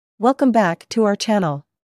Welcome back to our channel.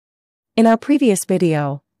 In our previous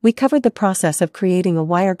video, we covered the process of creating a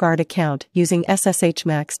WireGuard account using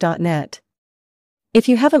sshmax.net. If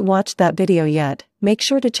you haven't watched that video yet, make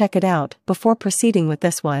sure to check it out before proceeding with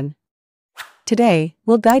this one. Today,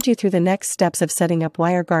 we'll guide you through the next steps of setting up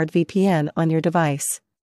WireGuard VPN on your device.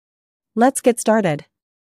 Let's get started.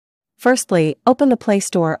 Firstly, open the Play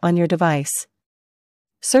Store on your device.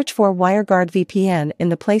 Search for WireGuard VPN in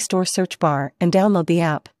the Play Store search bar and download the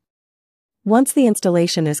app. Once the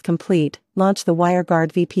installation is complete, launch the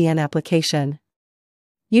WireGuard VPN application.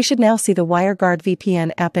 You should now see the WireGuard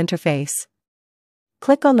VPN app interface.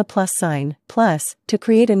 Click on the plus sign, plus, to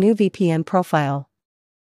create a new VPN profile.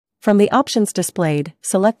 From the options displayed,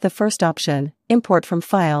 select the first option, Import from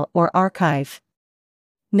File or Archive.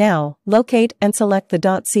 Now, locate and select the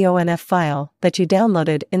 .conf file that you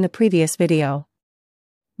downloaded in the previous video.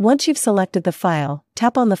 Once you've selected the file,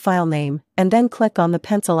 tap on the file name, and then click on the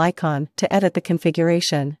pencil icon to edit the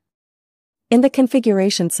configuration. In the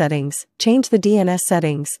configuration settings, change the DNS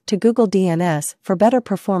settings to Google DNS for better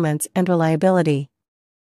performance and reliability.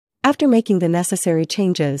 After making the necessary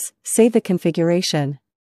changes, save the configuration.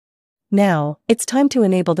 Now, it's time to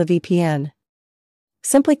enable the VPN.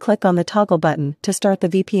 Simply click on the toggle button to start the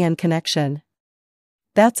VPN connection.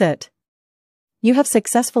 That's it. You have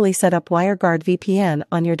successfully set up WireGuard VPN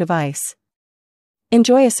on your device.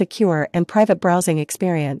 Enjoy a secure and private browsing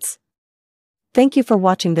experience. Thank you for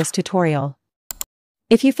watching this tutorial.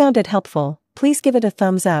 If you found it helpful, please give it a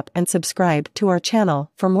thumbs up and subscribe to our channel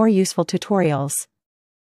for more useful tutorials.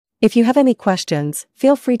 If you have any questions,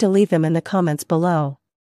 feel free to leave them in the comments below.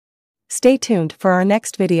 Stay tuned for our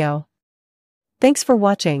next video. Thanks for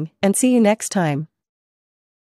watching, and see you next time.